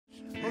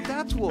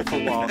that's Wolf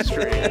of Wall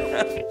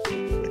Street.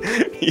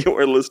 You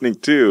are listening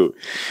to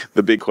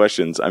The Big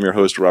Questions. I'm your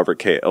host, Robert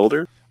K.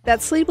 Elder.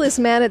 That sleepless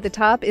man at the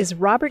top is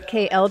Robert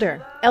K.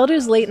 Elder.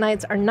 Elder's late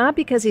nights are not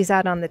because he's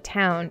out on the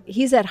town.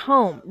 He's at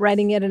home,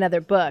 writing yet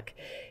another book.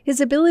 His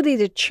ability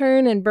to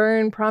churn and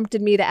burn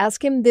prompted me to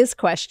ask him this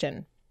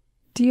question.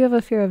 Do you have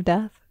a fear of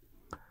death?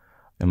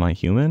 Am I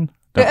human?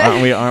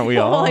 Aren't we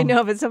all? Well, I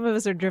know, but some of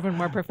us are driven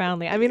more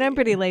profoundly. I mean, I'm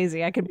pretty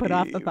lazy. I can put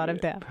off the thought of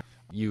death.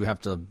 You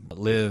have to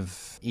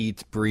live,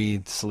 eat,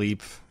 breathe,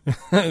 sleep.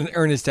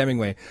 Ernest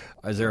Hemingway.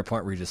 Is there a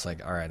point where you're just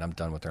like, all right, I'm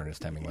done with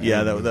Ernest Hemingway?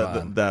 Yeah,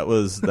 that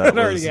was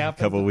a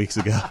couple of weeks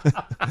ago.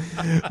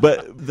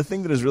 But the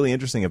thing that is really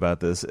interesting about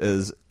this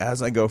is,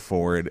 as I go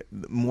forward,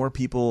 more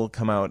people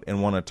come out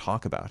and want to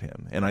talk about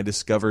him, and I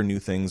discover new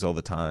things all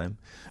the time.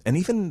 And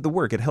even the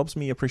work, it helps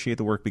me appreciate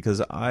the work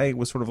because I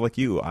was sort of like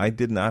you. I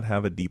did not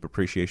have a deep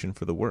appreciation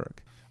for the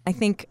work. I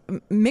think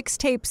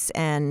mixtapes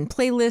and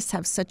playlists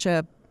have such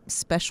a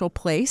special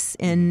place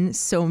in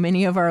so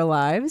many of our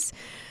lives.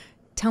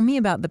 Tell me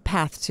about the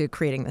path to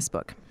creating this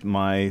book.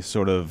 My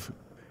sort of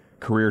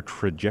career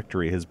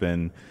trajectory has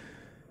been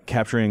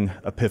capturing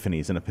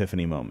epiphanies and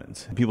epiphany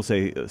moments. People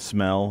say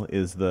smell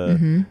is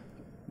the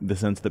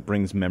sense that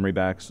brings memory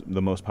back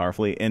the most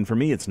powerfully. And for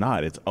me, it's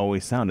not. It's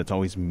always sound. It's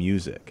always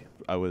music.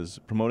 I was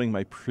promoting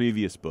my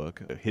previous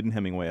book, Hidden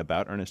Hemingway,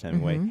 about Ernest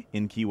Hemingway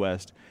in Key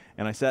West.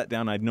 And I sat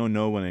down. I'd known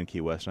no one in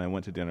Key West. And I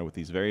went to dinner with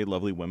these very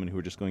lovely women who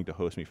were just going to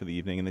host me for the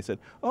evening. And they said,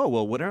 oh,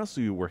 well, what else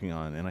are you working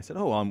on? And I said,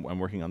 oh, I'm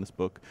working on this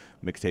book,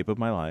 Mixtape of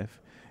My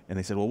Life. And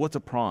they said, well, what's a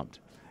prompt?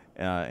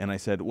 And I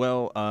said,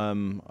 well,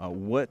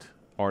 what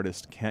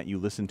artist can't you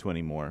listen to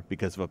anymore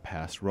because of a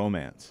past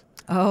romance?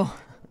 Oh.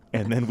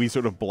 And then we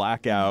sort of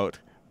black out.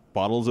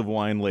 Bottles of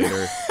wine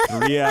later,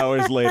 3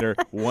 hours later,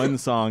 one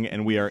song,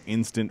 and we are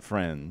instant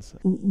friends.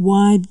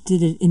 Why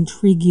did it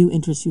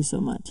interest you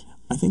so much?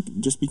 I think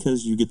just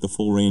because you get the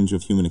full range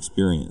of human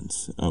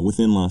experience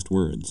within Last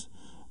Words.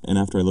 And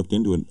after I looked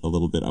into it a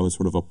little bit, I was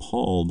sort of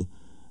appalled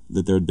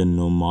that there had been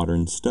no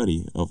modern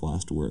study of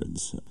last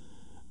words.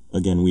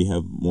 Again, we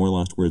have more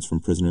last words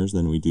from prisoners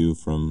than we do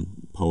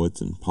from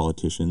poets and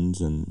politicians,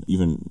 and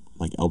even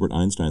like Albert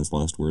Einstein's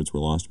last words were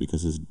lost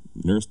because his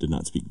nurse did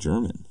not speak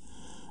German.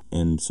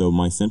 And so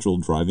my central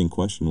driving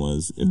question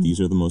was, if these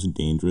are the most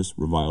dangerous,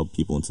 reviled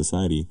people in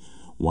society,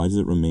 why does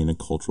it remain a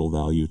cultural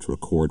value to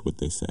record what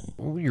they say?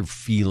 What were your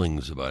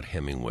feelings about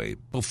Hemingway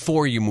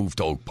before you moved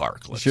to Oak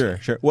Park? Sure.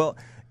 Well,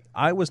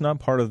 I was not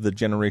part of the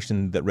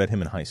generation that read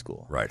him in high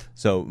school. Right.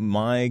 So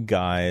my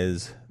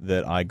guys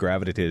that I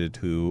gravitated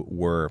to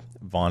were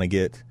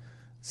Vonnegut,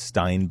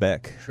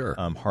 Steinbeck,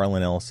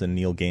 Harlan Ellison,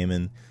 Neil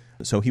Gaiman.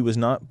 So he was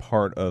not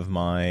part of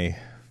my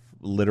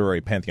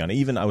literary pantheon.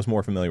 Even I was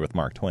more familiar with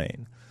Mark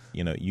Twain.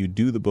 You know, you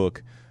do the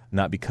book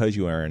not because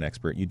you are an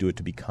expert. You do it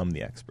to become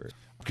the expert.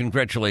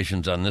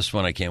 Congratulations on this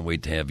one. I can't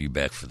wait to have you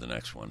back for the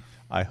next one.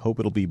 I hope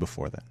it'll be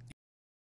before then.